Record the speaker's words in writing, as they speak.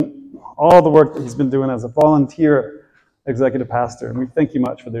all the work that he's been doing as a volunteer executive pastor. And we thank you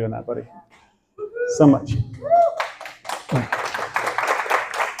much for doing that, buddy. So much.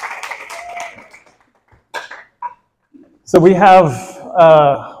 So we have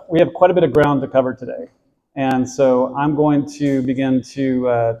quite a bit of ground to cover today. And so I'm going to begin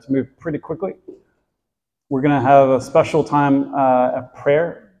to move pretty quickly. We're going to have a special time of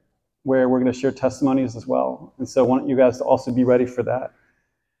prayer where we're going to share testimonies as well. And so I want you guys to also be ready for that.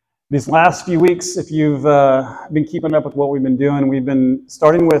 These last few weeks, if you've been keeping up with what we've been doing, we've been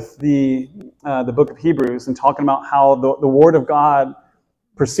starting with the book of Hebrews and talking about how the Word of God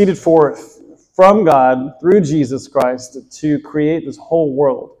proceeded forth from God through Jesus Christ to create this whole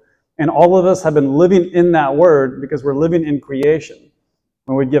world. And all of us have been living in that Word because we're living in creation.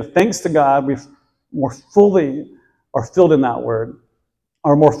 When we give thanks to God, we more fully are filled in that Word,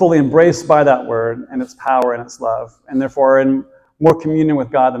 are more fully embraced by that Word and its power and its love, and therefore are in more communion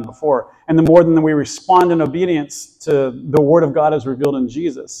with God than before. And the more than we respond in obedience to the Word of God as revealed in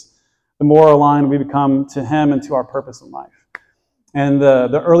Jesus, the more aligned we become to Him and to our purpose in life. And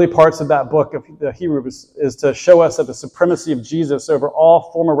the early parts of that book of the Hebrews is to show us that the supremacy of Jesus over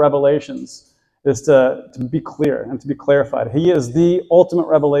all former revelations is to be clear and to be clarified. He is the ultimate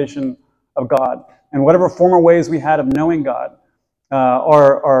revelation of God. And whatever former ways we had of knowing God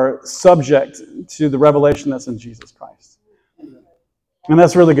are subject to the revelation that's in Jesus Christ. And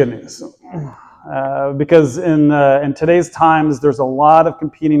that's really good news. Because in today's times, there's a lot of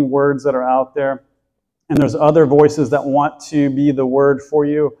competing words that are out there. And there's other voices that want to be the word for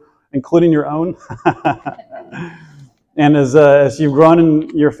you, including your own. And as you've grown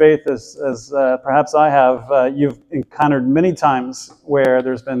in your faith, as perhaps I have, you've encountered many times where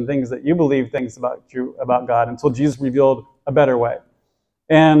there's been things that you believe things about God until Jesus revealed a better way.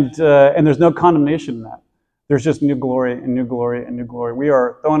 And there's no condemnation in that. There's just new glory and new glory and new glory. We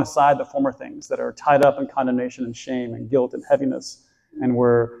are throwing aside the former things that are tied up in condemnation and shame and guilt and heaviness. And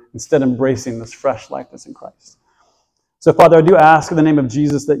we're instead embracing this fresh life that's in Christ. So, Father, I do ask in the name of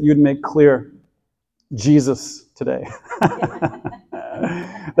Jesus that you'd make clear Jesus today.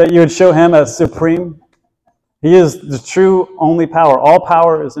 That you would show him as supreme. He is the true only power. All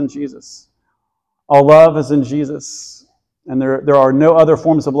power is in Jesus. All love is in Jesus. And there are no other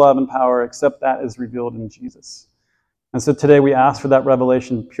forms of love and power except that is revealed in Jesus. And so today we ask for that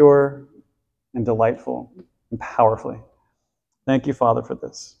revelation pure and delightful and powerfully. Thank you, Father, for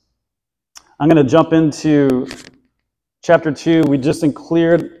this. I'm going to jump into chapter 2. We just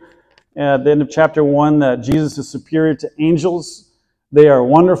cleared at the end of chapter 1 that Jesus is superior to angels. They are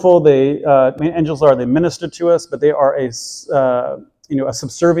wonderful. Angels they minister to us, but they are a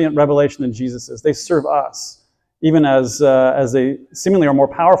subservient revelation in Jesus is. They serve us, even as they seemingly are more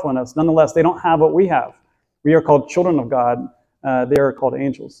powerful than us. Nonetheless, they don't have what we have. We are called children of God. They are called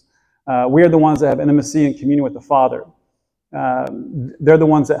angels. We are the ones that have intimacy and communion with the Father. They're the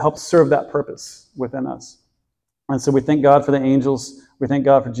ones that help serve that purpose within us. And so we thank God for the angels. We thank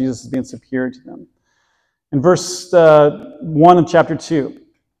God for Jesus as being superior to them. In verse 1 of chapter 2,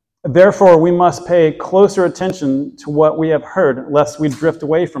 therefore we must pay closer attention to what we have heard, lest we drift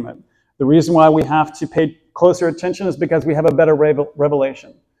away from it. The reason why we have to pay closer attention is because we have a better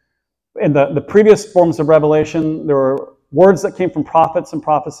revelation. In the previous forms of revelation, there were words that came from prophets and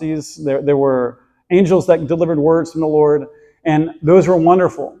prophecies. There were angels that delivered words from the Lord. And those were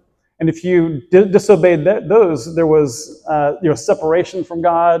wonderful. And if you disobeyed those, there was separation from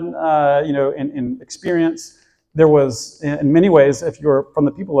God, in experience. There was, in many ways, if you were from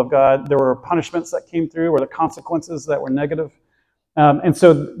the people of God, there were punishments that came through or the consequences that were negative. And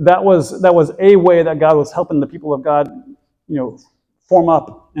so that was a way that God was helping the people of God, form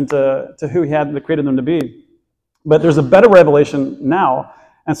up into who He had created them to be. But there's a better revelation now.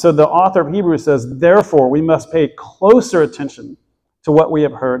 And so the author of Hebrews says, therefore, we must pay closer attention to what we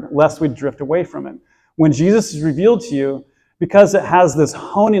have heard, lest we drift away from it. When Jesus is revealed to you, because it has this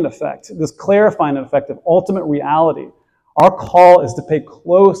honing effect, this clarifying effect of ultimate reality, our call is to pay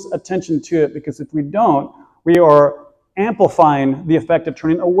close attention to it, because if we don't, we are amplifying the effect of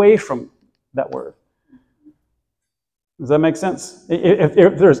turning away from that word. Does that make sense?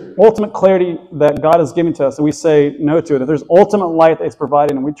 If there's ultimate clarity that God is giving to us and we say no to it, if there's ultimate light that He's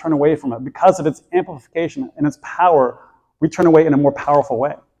providing and we turn away from it, because of its amplification and its power, we turn away in a more powerful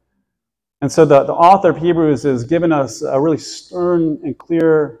way. And so the author of Hebrews is giving us a really stern and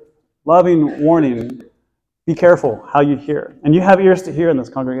clear, loving warning. Be careful how you hear. And you have ears to hear in this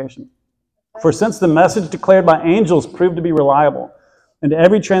congregation. For since the message declared by angels proved to be reliable, and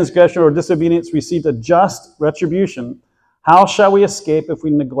every transgression or disobedience received a just retribution, how shall we escape if we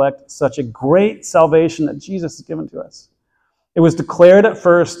neglect such a great salvation that Jesus has given to us? It was declared at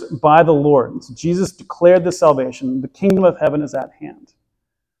first by the Lord. So Jesus declared this salvation. The kingdom of heaven is at hand.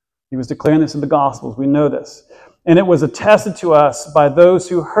 He was declaring this in the Gospels. We know this. And it was attested to us by those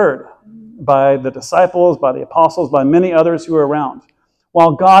who heard, by the disciples, by the apostles, by many others who were around.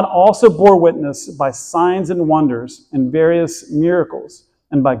 While God also bore witness by signs and wonders and various miracles,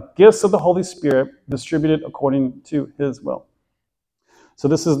 and by gifts of the Holy Spirit distributed according to his will. So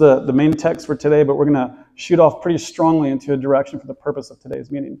this is the main text for today, but we're going to shoot off pretty strongly into a direction for the purpose of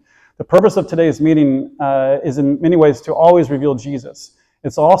today's meeting. The purpose of today's meeting is in many ways to always reveal Jesus.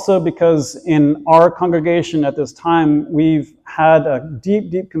 It's also because in our congregation at this time, we've had a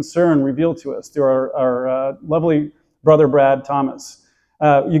deep, deep concern revealed to us through our lovely brother Brad Thomas.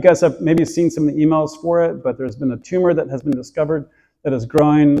 You guys have maybe seen some of the emails for it, but there's been a tumor that has been discovered that is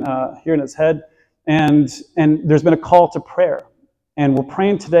growing here in his head, and there's been a call to prayer. And we're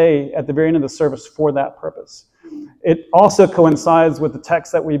praying today at the very end of the service for that purpose. It also coincides with the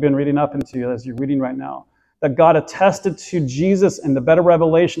text that we've been reading up into, as you're reading right now, that God attested to Jesus and the better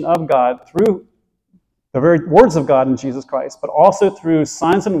revelation of God through the very words of God in Jesus Christ, but also through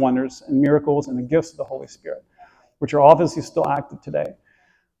signs and wonders and miracles and the gifts of the Holy Spirit, which are obviously still active today.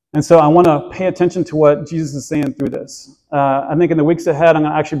 And so I want to pay attention to what Jesus is saying through this. I think in the weeks ahead, I'm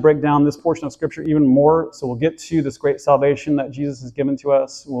going to actually break down this portion of Scripture even more. So we'll get to this great salvation that Jesus has given to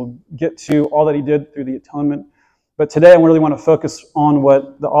us. We'll get to all that he did through the atonement. But today I really want to focus on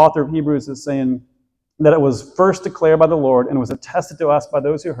what the author of Hebrews is saying, that it was first declared by the Lord and it was attested to us by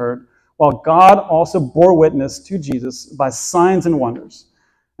those who heard, while God also bore witness to Jesus by signs and wonders.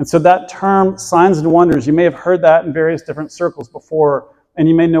 And so that term, signs and wonders, you may have heard that in various different circles before, and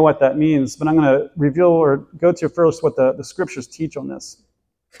you may know what that means, but I'm going to reveal or go to first what the scriptures teach on this.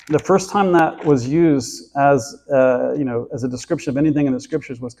 The first time that was used as a description of anything in the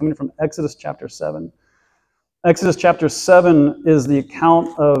scriptures was coming from Exodus chapter 7. Exodus chapter 7 is the account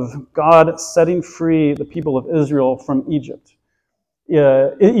of God setting free the people of Israel from Egypt.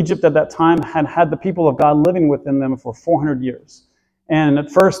 Egypt at that time had the people of God living within them for 400 years. And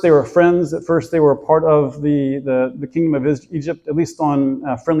at first they were friends. At first they were part of the kingdom of Egypt, at least on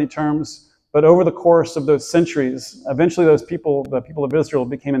friendly terms. But over the course of those centuries, eventually the people of Israel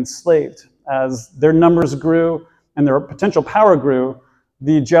became enslaved. As their numbers grew and their potential power grew,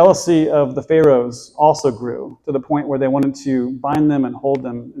 the jealousy of the pharaohs also grew to the point where they wanted to bind them and hold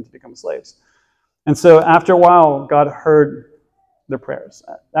them and to become slaves. And so after a while, God heard their prayers.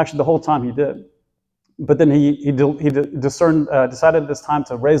 Actually, the whole time he did. But then he decided this time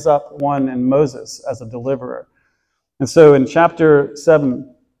to raise up one in Moses as a deliverer. And so in chapter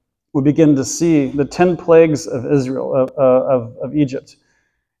 7, we begin to see the 10 plagues of Israel, of Egypt.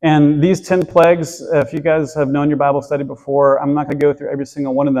 And these 10 plagues, if you guys have known your Bible study before, I'm not going to go through every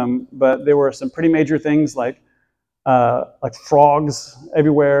single one of them, but there were some pretty major things like frogs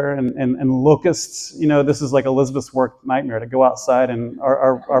everywhere and locusts. You know, this is like Elizabeth's work nightmare, to go outside in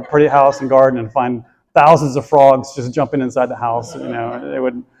our pretty house and garden and find thousands of frogs just jumping inside the house. You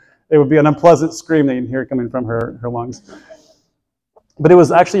know, it would be an unpleasant scream that you can hear coming from her lungs. But it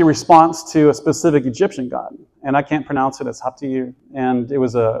was actually a response to a specific Egyptian god, and I can't pronounce it. It's Hapti, and it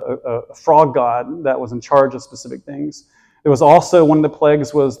was a frog god that was in charge of specific things. There was also one of the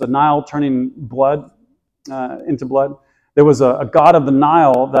plagues was the Nile turning blood into blood. There was a god of the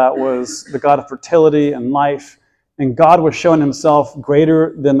Nile that was the god of fertility and life. And God was showing himself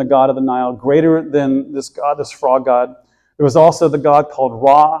greater than the god of the Nile, greater than this god, this frog god. There was also the god called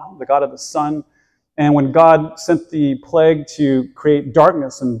Ra, the god of the sun. And when God sent the plague to create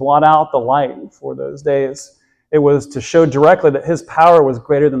darkness and blot out the light for those days, it was to show directly that his power was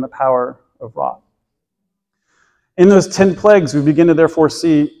greater than the power of Ra. In those 10 plagues, we begin to therefore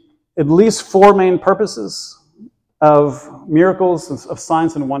see at least 4 main purposes of miracles, of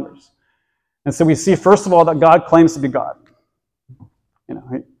signs and wonders. And so we see, first of all, that God claims to be God. You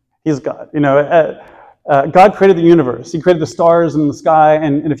know, he's God. You know, God created the universe. He created the stars in the sky.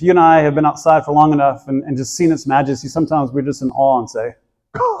 And if you and I have been outside for long enough and just seen its majesty, sometimes we're just in awe and say,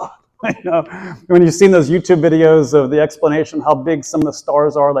 God. You know, when you've seen those YouTube videos of the explanation of how big some of the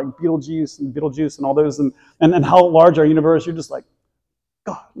stars are, like Betelgeuse and all those, and how large our universe, you're just like,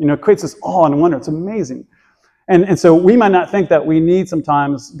 God. You know, it creates this awe and wonder. It's amazing. And so we might not think that we need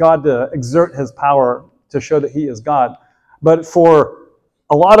sometimes God to exert his power to show that he is God. But for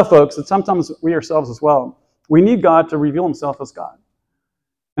a lot of folks, and sometimes we ourselves as well, we need God to reveal himself as God.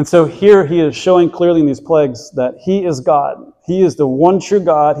 And so here he is showing clearly in these plagues that he is God. He is the one true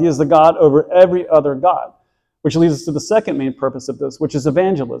God. He is the God over every other God, which leads us to the second main purpose of this, which is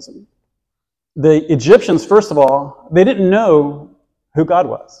evangelism. The Egyptians, first of all, they didn't know who God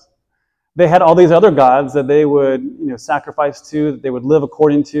was. they had all these other gods that they would sacrifice to, that they would live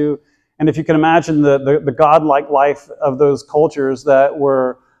according to. And if you can imagine the godlike life of those cultures that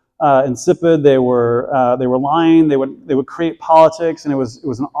were insipid, they were lying, they would create politics, and it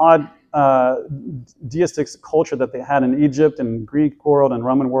was an odd deistic culture that they had in Egypt and Greek world and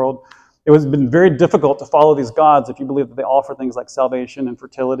Roman world. It was been very difficult to follow these gods if you believe that they offer things like salvation and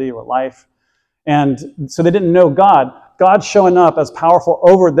fertility or life. And so they didn't know God. God showing up as powerful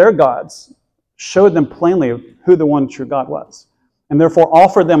over their gods showed them plainly who the one true God was, and therefore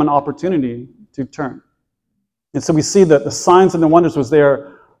offered them an opportunity to turn. And so we see that the signs and the wonders was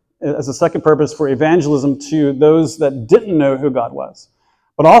there as a second purpose for evangelism to those that didn't know who God was,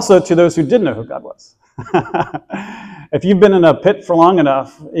 but also to those who did know who God was. If you've been in a pit for long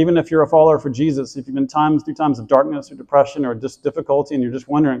enough, even if you're a follower for Jesus, if you've been through times of darkness or depression or just difficulty, and you're just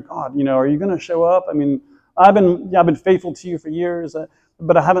wondering, God, are you going to show up? I mean, I've been faithful to you for years,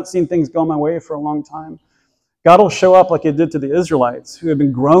 but I haven't seen things go my way for a long time. God will show up like He did to the Israelites, who had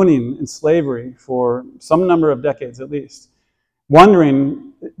been groaning in slavery for some number of decades at least,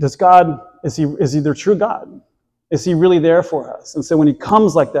 wondering, is He their true God? Is He really there for us? And so when He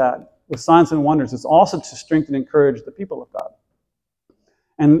comes like that, with signs and wonders, it's also to strengthen and encourage the people of God.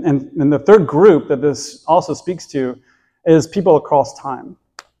 And the third group that this also speaks to is people across time,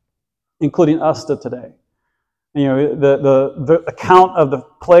 including us today. The account of the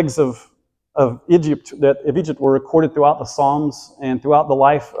plagues of Egypt were recorded throughout the Psalms and throughout the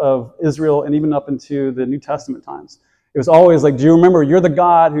life of Israel and even up into the New Testament times. It was always like, do you remember, you're the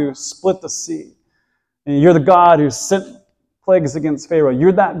God who split the sea, and you're the God who sent plagues against Pharaoh.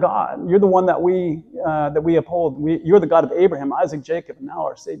 You're that God. You're the one that we uphold. You're the God of Abraham, Isaac, Jacob, and now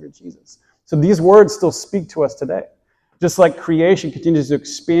our Savior Jesus. So these words still speak to us today. Just like creation continues to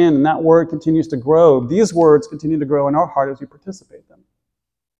expand and that word continues to grow, these words continue to grow in our heart as we participate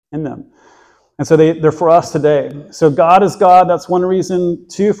in them. And so they're for us today. So God is God. That's one reason.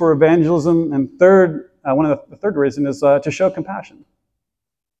 Two, for evangelism. And third, the third reason is to show compassion.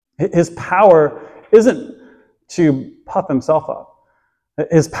 His power isn't to puff Himself up.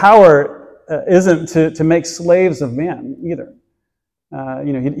 His power isn't to make slaves of man either.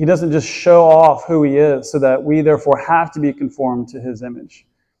 He doesn't just show off who He is so that we therefore have to be conformed to His image.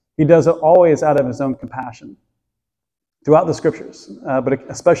 He does it always out of His own compassion throughout the Scriptures, but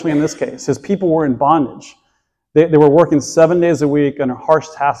especially in this case. His people were in bondage. They were working 7 days a week under harsh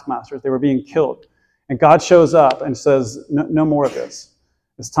taskmasters. They were being killed. And God shows up and says, no more of this.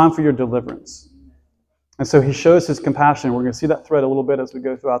 It's time for your deliverance. And so He shows His compassion. We're going to see that thread a little bit as we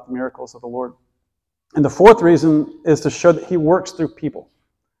go throughout the miracles of the Lord. And the fourth reason is to show that He works through people.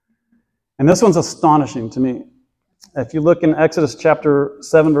 And this one's astonishing to me. If you look in Exodus chapter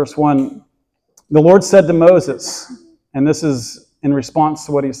 7, verse 1, the Lord said to Moses, and this is in response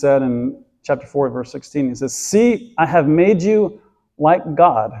to what He said in chapter 4, verse 16. He says, "See, I have made you like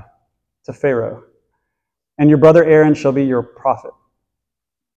God to Pharaoh, and your brother Aaron shall be your prophet."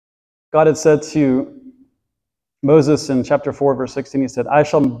 God had said to Moses in chapter 4, verse 16, He said, "I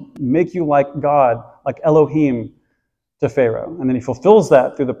shall make you like God, like Elohim to Pharaoh." And then He fulfills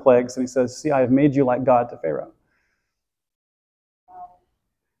that through the plagues, and He says, "See, I have made you like God to Pharaoh."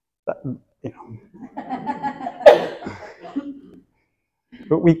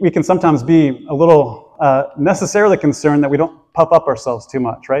 But we can sometimes be a little necessarily concerned that we don't puff up ourselves too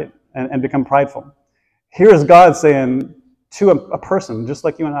much, right? And become prideful. Here is God saying to a person, just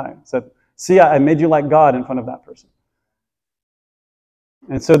like you and I, said, "See, I made you like God in front of that person."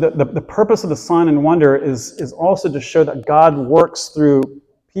 And so the purpose of the sign and wonder is also to show that God works through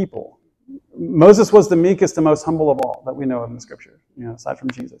people. Moses was the meekest and most humble of all that we know of in the Scripture, aside from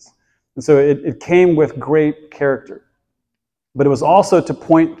Jesus. And so it came with great character. But it was also to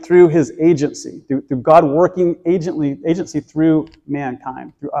point through His agency, through God working agency through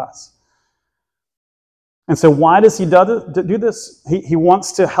mankind, through us. And so why does He do this? He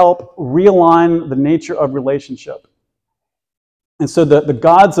wants to help realign the nature of relationship. And so the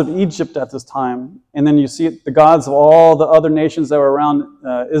gods of Egypt at this time, and then you see the gods of all the other nations that were around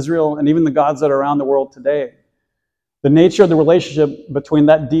Israel, and even the gods that are around the world today, the nature of the relationship between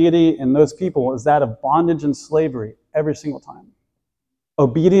that deity and those people is that of bondage and slavery every single time.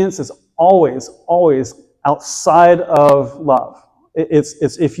 Obedience is always, always outside of love.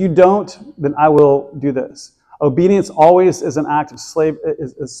 It's if you don't, then I will do this. Obedience always is an act of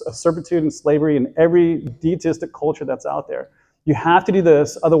servitude and slavery in every deistic culture that's out there. You have to do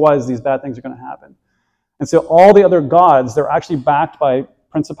this, otherwise these bad things are going to happen. And so all the other gods, they're actually backed by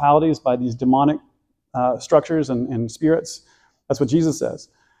principalities, by these demonic structures and spirits. That's what Jesus says.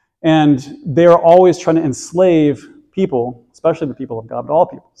 And they're always trying to enslave people, especially the people of God, but all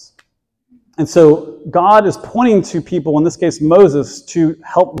peoples. And so God is pointing to people, in this case Moses, to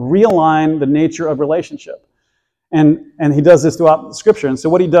help realign the nature of relationship. And he does this throughout Scripture. And so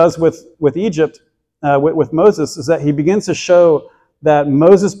what he does with Egypt, with Moses, is that he begins to show that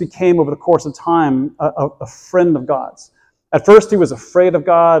Moses became, over the course of time, a friend of God's. At first, he was afraid of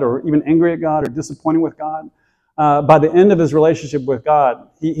God, or even angry at God, or disappointed with God. By the end of his relationship with God,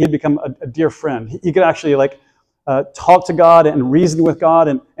 he had become a dear friend. He could actually talk to God and reason with God,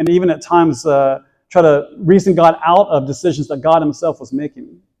 and even at times try to reason God out of decisions that God himself was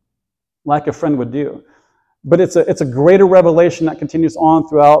making, like a friend would do. But it's a greater revelation that continues on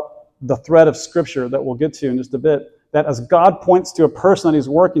throughout the thread of Scripture that we'll get to in just a bit, that as God points to a person that he's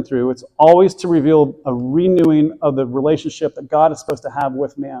working through, it's always to reveal a renewing of the relationship that God is supposed to have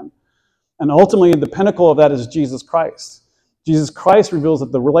with man. And ultimately, the pinnacle of that is Jesus Christ. Jesus Christ reveals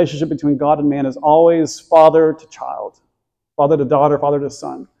that the relationship between God and man is always father to child, father to daughter, father to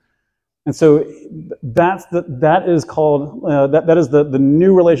son. And so that is called, that is the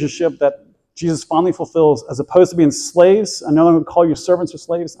new relationship that Jesus finally fulfills, as opposed to being slaves. I no longer call you servants or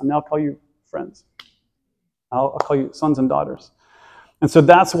slaves. I now call you friends. I'll call you sons and daughters. And so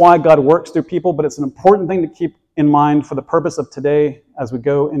that's why God works through people, but it's an important thing to keep in mind for the purpose of today as we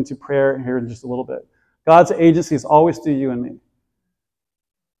go into prayer here in just a little bit. God's agency is always through you and me.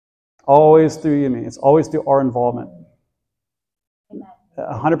 Always through you and me. It's always through our involvement.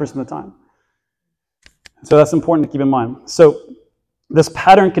 100% of the time. So that's important to keep in mind. So this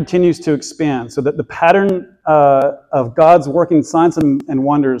pattern continues to expand, so that the pattern of God's working signs and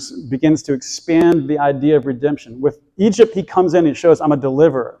wonders begins to expand the idea of redemption. With Egypt, he comes in and shows, I'm a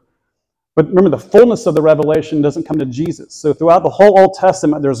deliverer. But remember, the fullness of the revelation doesn't come to Jesus. So throughout the whole Old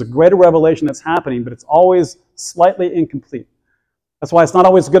Testament, there's a greater revelation that's happening, but it's always slightly incomplete. That's why it's not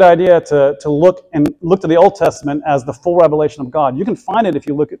always a good idea to look to the Old Testament as the full revelation of God. You can find it if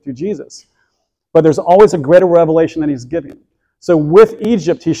you look it through Jesus. But there's always a greater revelation that he's giving. So with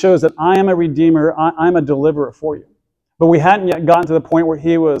Egypt, he shows that I am a redeemer, I'm a deliverer for you. But we hadn't yet gotten to the point where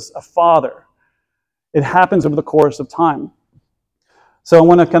he was a father. It happens over the course of time. So I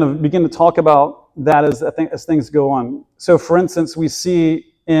want to kind of begin to talk about that as things go on. So for instance, we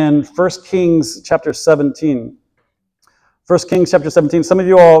see in 1 Kings chapter 17. 1 Kings chapter 17, some of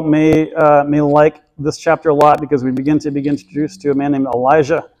you all may like this chapter a lot because we begin to be introduced to a man named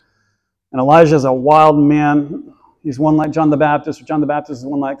Elijah. And Elijah is a wild man. He's one like John the Baptist, or John the Baptist is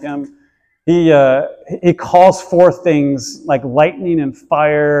one like him. He calls forth things like lightning and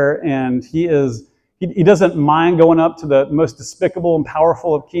fire, and he doesn't mind going up to the most despicable and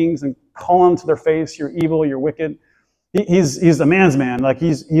powerful of kings and calling them to their face, "You're evil, you're wicked." He's a man's man. Like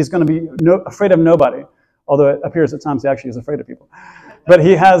he's going to be afraid of nobody, although it appears at times he actually is afraid of people. But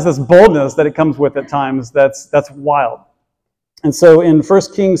he has this boldness that it comes with at times that's wild. And so in 1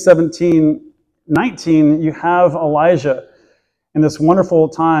 Kings 17:19, you have Elijah in this wonderful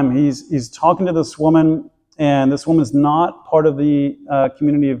time. He's talking to this woman, and this woman is not part of the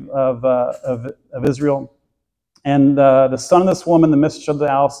community of Israel. And the son of this woman, the mistress of the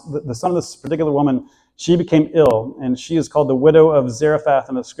house, the son of this particular woman, she became ill, and she is called the widow of Zarephath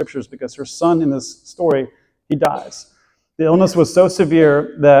in the scriptures because her son in this story, he dies. The illness was so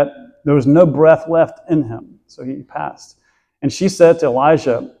severe that there was no breath left in him, so he passed. And she said to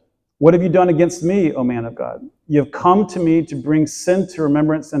Elijah, "What have you done against me, O man of God? You have come to me to bring sin to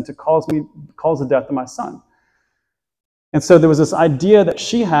remembrance and to cause the death of my son." And so there was this idea that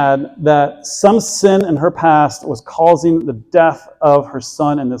she had that some sin in her past was causing the death of her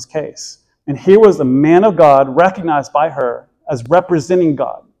son in this case. And here was a man of God recognized by her as representing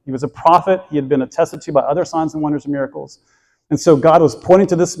God. He was a prophet. He had been attested to by other signs and wonders and miracles. And so God was pointing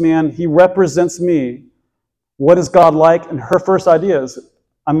to this man. He represents me. What is God like? And her first idea is,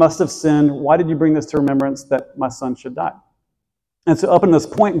 I must have sinned. Why did you bring this to remembrance that my son should die? And so up in this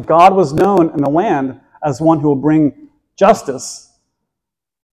point, God was known in the land as one who will bring justice,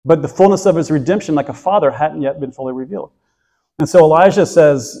 but the fullness of his redemption, like a father, hadn't yet been fully revealed. And so Elijah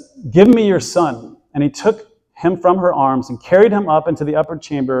says, "Give me your son." And he took him from her arms and carried him up into the upper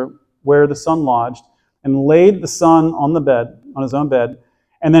chamber where the son lodged and laid the son on the bed, on his own bed.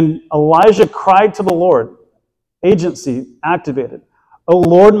 And then Elijah cried to the Lord, agency activated. "O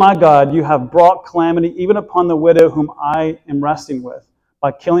Lord my God, you have brought calamity even upon the widow whom I am resting with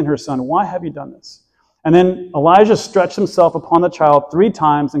by killing her son. Why have you done this?" And then Elijah stretched himself upon the child 3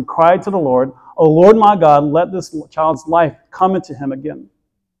 times and cried to the Lord, "O Lord my God, let this child's life come into him again."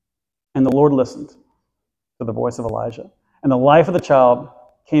 And the Lord listened to the voice of Elijah. And the life of the child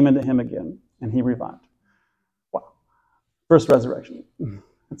came into him again, and he revived. Wow. First resurrection.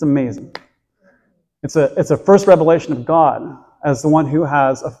 It's amazing. It's a first revelation of God as the one who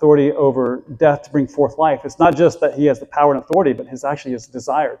has authority over death to bring forth life. It's not just that he has the power and authority, but actually his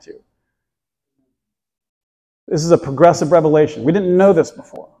desire to. This is a progressive revelation. We didn't know this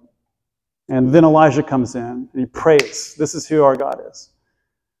before. And then Elijah comes in and he prays. This is who our God is.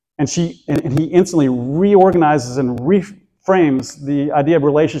 And he instantly reorganizes and reframes the idea of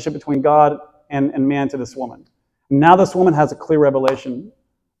relationship between God and man to this woman. Now this woman has a clear revelation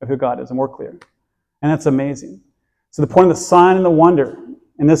of who God is, and more clear. And that's amazing. So the point of the sign and the wonder,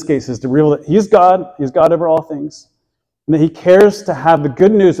 in this case, is to reveal that he's God over all things, and that he cares to have the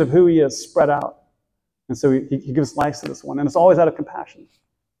good news of who he is spread out. And so he gives life to this one, and it's always out of compassion.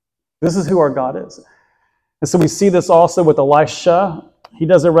 This is who our God is. And so we see this also with Elisha. He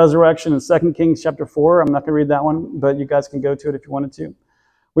does a resurrection in 2 Kings chapter 4. I'm not going to read that one, but you guys can go to it if you wanted to.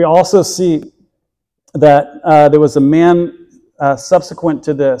 We also see that there was a man subsequent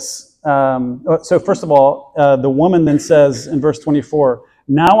to this. So first of all, the woman then says in verse 24,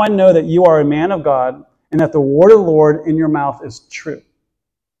 "Now I know that you are a man of God, and that the word of the Lord in your mouth is true."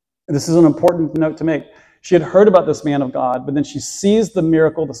 This is an important note to make. She had heard about this man of God, but then she sees the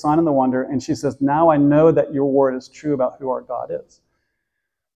miracle, the sign and the wonder, and she says, "Now I know that your word is true about who our God is."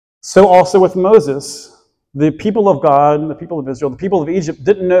 So also with Moses, the people of God, the people of Israel, the people of Egypt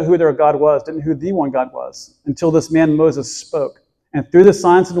didn't know who their God was, didn't know who the one God was, until this man Moses spoke. And through the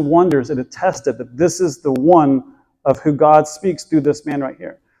signs and wonders, it attested that this is the one of who God speaks through this man right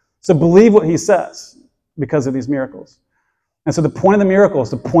here. So believe what he says because of these miracles. And so the point of the miracle is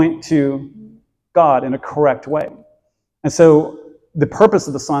to point to God in a correct way. And so the purpose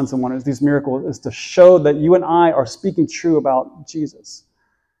of the signs and wonders, these miracles, is to show that you and I are speaking true about Jesus.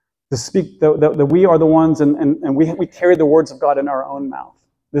 To speak that we are the ones, and we carry the words of God in our own mouth.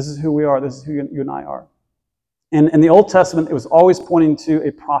 This is who we are. This is who you and I are. And in the Old Testament, it was always pointing to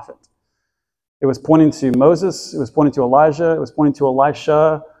a prophet. It was pointing to Moses. It was pointing to Elijah. It was pointing to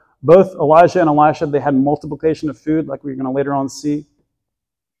Elisha. Both Elijah and Elisha, they had multiplication of food, like we're going to later on see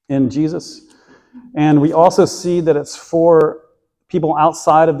in Jesus. And we also see that it's for people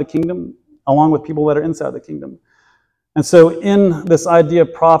outside of the kingdom, along with people that are inside the kingdom. And so in this idea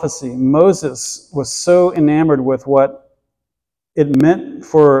of prophecy, Moses was so enamored with what it meant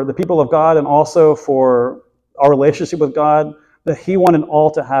for the people of God and also for our relationship with God that he wanted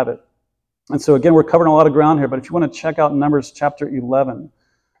all to have it. And so again, we're covering a lot of ground here, but if you want to check out Numbers chapter 11,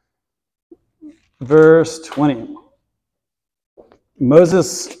 verse 20.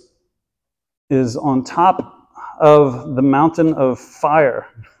 Moses is on top of the mountain of fire.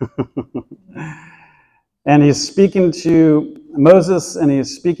 And he's speaking to Moses, and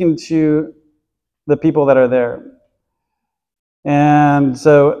he's speaking to the people that are there. And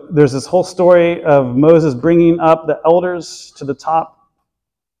so there's this whole story of Moses bringing up the elders to the top.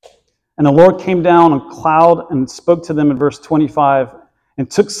 And the Lord came down on a cloud and spoke to them in verse 25, and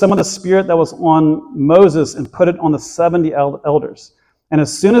took some of the spirit that was on Moses and put it on the 70 elders. And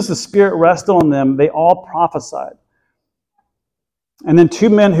as soon as the spirit rested on them, they all prophesied. And then 2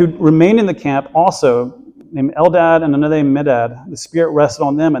 men who remained in the camp also, named Eldad and another named Medad, the Spirit rested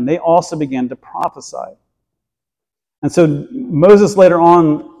on them, and they also began to prophesy. And so Moses later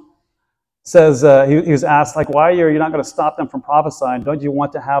on says, he was asked, like, why are you not going to stop them from prophesying? Don't you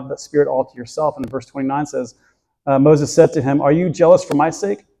want to have the Spirit all to yourself? And verse 29 says, Moses said to him, "Are you jealous for my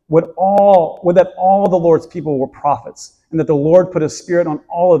sake? Would that all the Lord's people were prophets, and that the Lord put his Spirit on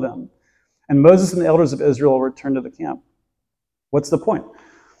all of them?" And Moses and the elders of Israel returned to the camp. What's the point?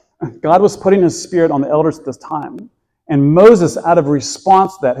 God was putting his Spirit on the elders at this time. And Moses, out of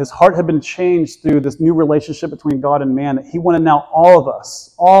response to that, his heart had been changed through this new relationship between God and man, that he wanted now all of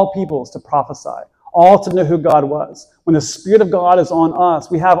us, all peoples, to prophesy, all to know who God was. When the Spirit of God is on us,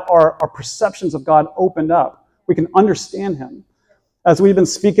 we have our perceptions of God opened up. We can understand him. As we've been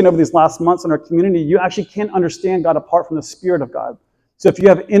speaking over these last months in our community, you actually can't understand God apart from the Spirit of God. So if you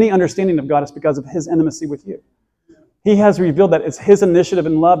have any understanding of God, it's because of his intimacy with you. He has revealed that it's his initiative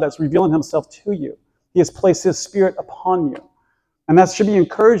and love that's revealing himself to you. He has placed his Spirit upon you. And that should be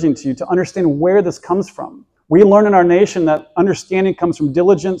encouraging to you to understand where this comes from. We learn in our nation that understanding comes from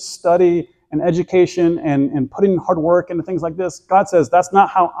diligence, study, and education, and putting in hard work and things like this. God says, that's not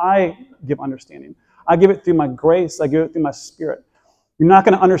how I give understanding. I give it through my grace. I give it through my Spirit. You're not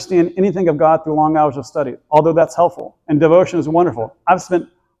going to understand anything of God through long hours of study, although that's helpful. And devotion is wonderful. I've spent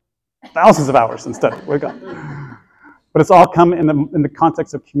thousands of hours in study with God. But it's all come in the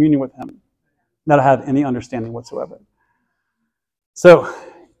context of communion with him, not to have any understanding whatsoever. So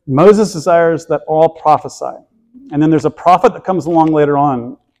Moses desires that all prophesy. And then there's a prophet that comes along later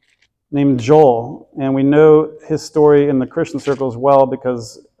on named Joel. And we know his story in the Christian circles well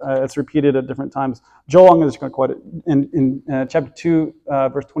because it's repeated at different times. Joel, I'm just going to quote it. In chapter 2,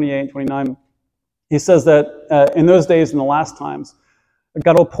 verse 28 and 29, he says that in those days, in the last times,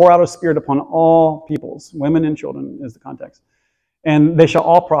 God will pour out His Spirit upon all peoples, women and children is the context. And they shall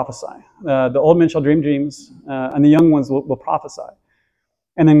all prophesy. The old men shall dream dreams, and the young ones will prophesy.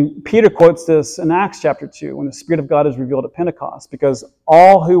 And then Peter quotes this in Acts chapter 2, when the Spirit of God is revealed at Pentecost, because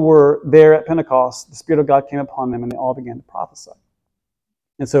all who were there at Pentecost, the Spirit of God came upon them, and they all began to prophesy.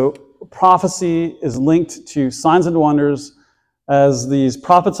 And so prophecy is linked to signs and wonders, as these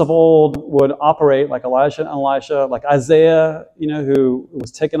prophets of old would operate, like Elijah and Elisha, like Isaiah, who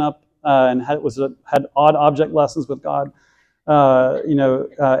was taken up and had odd object lessons with God,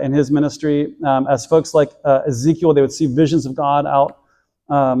 in his ministry. As folks like Ezekiel, they would see visions of God out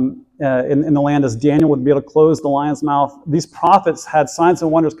in the land, as Daniel would be able to close the lion's mouth. These prophets had signs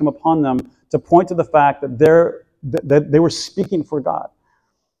and wonders come upon them to point to the fact that they were speaking for God,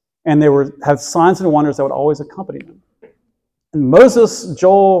 and they had signs and wonders that would always accompany them. And Moses,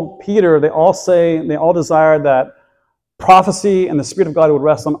 Joel, Peter, they all desired that prophecy and the Spirit of God would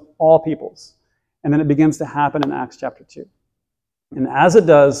rest on all peoples. And then it begins to happen in Acts chapter 2. And as it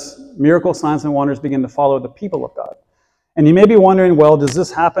does, miracle signs and wonders begin to follow the people of God. And you may be wondering, well, does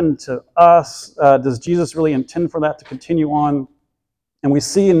this happen to us? Does Jesus really intend for that to continue on? And we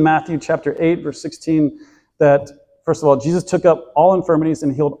see in Matthew chapter 8, verse 16, that, first of all, Jesus took up all infirmities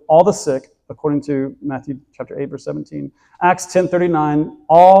and healed all the sick, according to Matthew chapter 8, verse 17. Acts 10:39,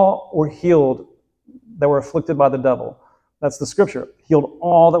 all were healed that were afflicted by the devil. That's the scripture. Healed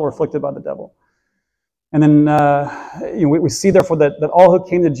all that were afflicted by the devil. And then we see, therefore, that all who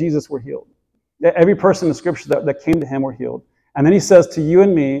came to Jesus were healed. Every person in the scripture that came to him were healed. And then he says to you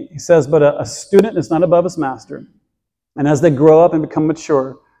and me, he says, but a student is not above his master. And as they grow up and become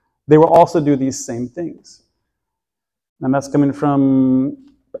mature, they will also do these same things. And that's coming from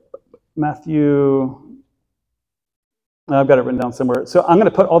Matthew. I've got it written down somewhere. So I'm going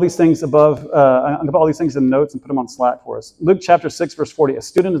to put all these things above, I'm going to put all these things in notes and put them on Slack for us. Luke chapter 6, verse 40, a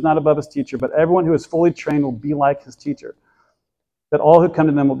student is not above his teacher, but everyone who is fully trained will be like his teacher, that all who come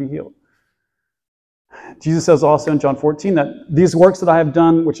to them will be healed. Jesus says also in John 14 that these works that I have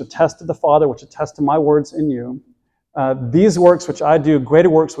done, which attest to the Father, which attest to my words in you, these works which I do, greater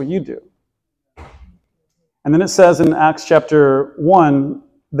works will you do. And then it says in Acts chapter 1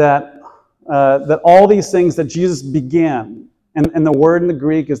 that all these things that Jesus began, and the word in the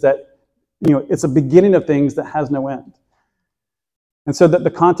Greek is that, it's a beginning of things that has no end. And so that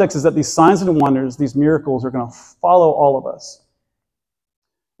the context is that these signs and wonders, these miracles, are going to follow all of us.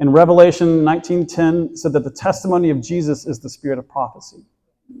 In Revelation 19:10 said that the testimony of Jesus is the spirit of prophecy.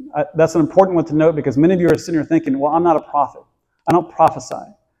 That's an important one to note, because many of you are sitting here thinking, well, I'm not a prophet. I don't prophesy.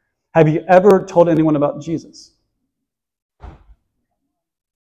 Have you ever told anyone about Jesus?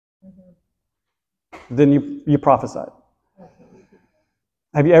 Then you prophesied.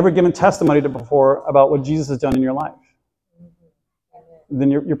 Have you ever given testimony before about what Jesus has done in your life?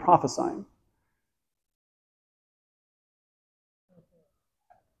 Then you're prophesying.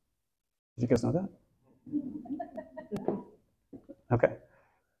 Did you guys know that? Okay.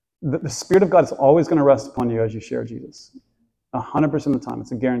 The Spirit of God is always going to rest upon you as you share Jesus. 100% of the time.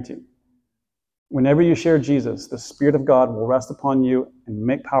 It's a guarantee. Whenever you share Jesus, the Spirit of God will rest upon you and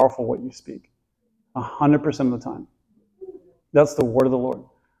make powerful what you speak. 100% of the time. That's the word of the Lord.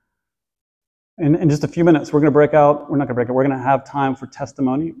 In just a few minutes, we're going to break out. We're not going to break out. We're going to have time for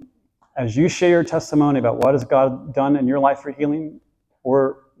testimony. As you share your testimony about what has God done in your life for healing,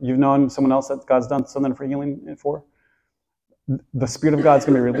 or you've known someone else that God's done something for healing for, the Spirit of God is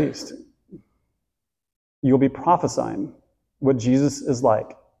going to be released. You'll be prophesying what Jesus is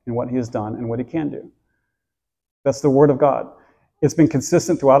like and what he has done and what he can do. That's the word of God. It's been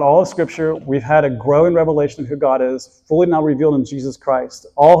consistent throughout all of Scripture. We've had a growing revelation of who God is, fully now revealed in Jesus Christ.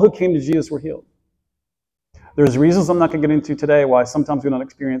 All who came to Jesus were healed. There's reasons I'm not going to get into today why sometimes we don't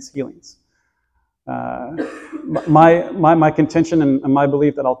experience healings. My contention and my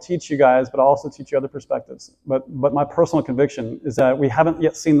belief that I'll teach you guys, but I'll also teach you other perspectives. But my personal conviction is that we haven't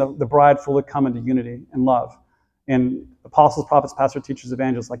yet seen the bride fully come into unity and love. And apostles, prophets, pastors, teachers,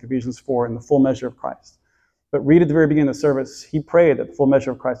 evangelists, like Ephesians 4, in the full measure of Christ. But read at the very beginning of the service, he prayed that the full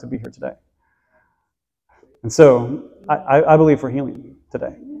measure of Christ would be here today. And so I believe for healing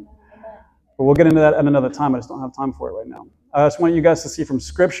today. But we'll get into that at another time. I just don't have time for it right now. I just want you guys to see from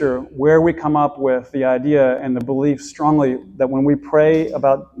Scripture where we come up with the idea and the belief strongly that when we pray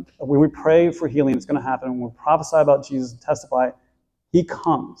for healing, it's going to happen. When we prophesy about Jesus and testify, he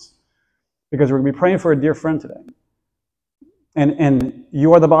comes. Because we're going to be praying for a dear friend today. And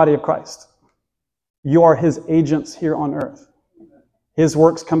you are the body of Christ. You are his agents here on earth. His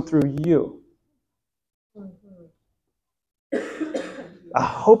works come through you. I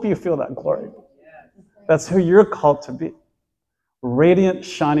hope you feel that glory. That's who you're called to be. Radiant,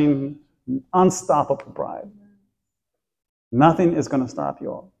 shining, unstoppable bride. Nothing is going to stop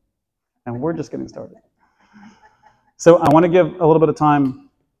you all. And we're just getting started. So I want to give a little bit of time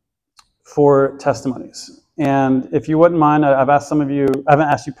for testimonies. And if you wouldn't mind, I've asked some of you, I haven't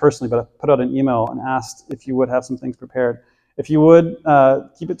asked you personally, but I put out an email and asked if you would have some things prepared. If you would,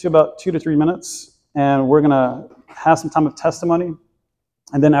 keep it to about 2 to 3 minutes, and we're going to have some time of testimony.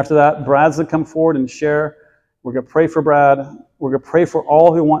 And then after that, Brad's going to come forward and share. We're going to pray for Brad. We're going to pray for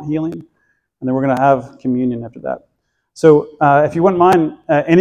all who want healing. And then we're going to have communion after that. So if you wouldn't mind, any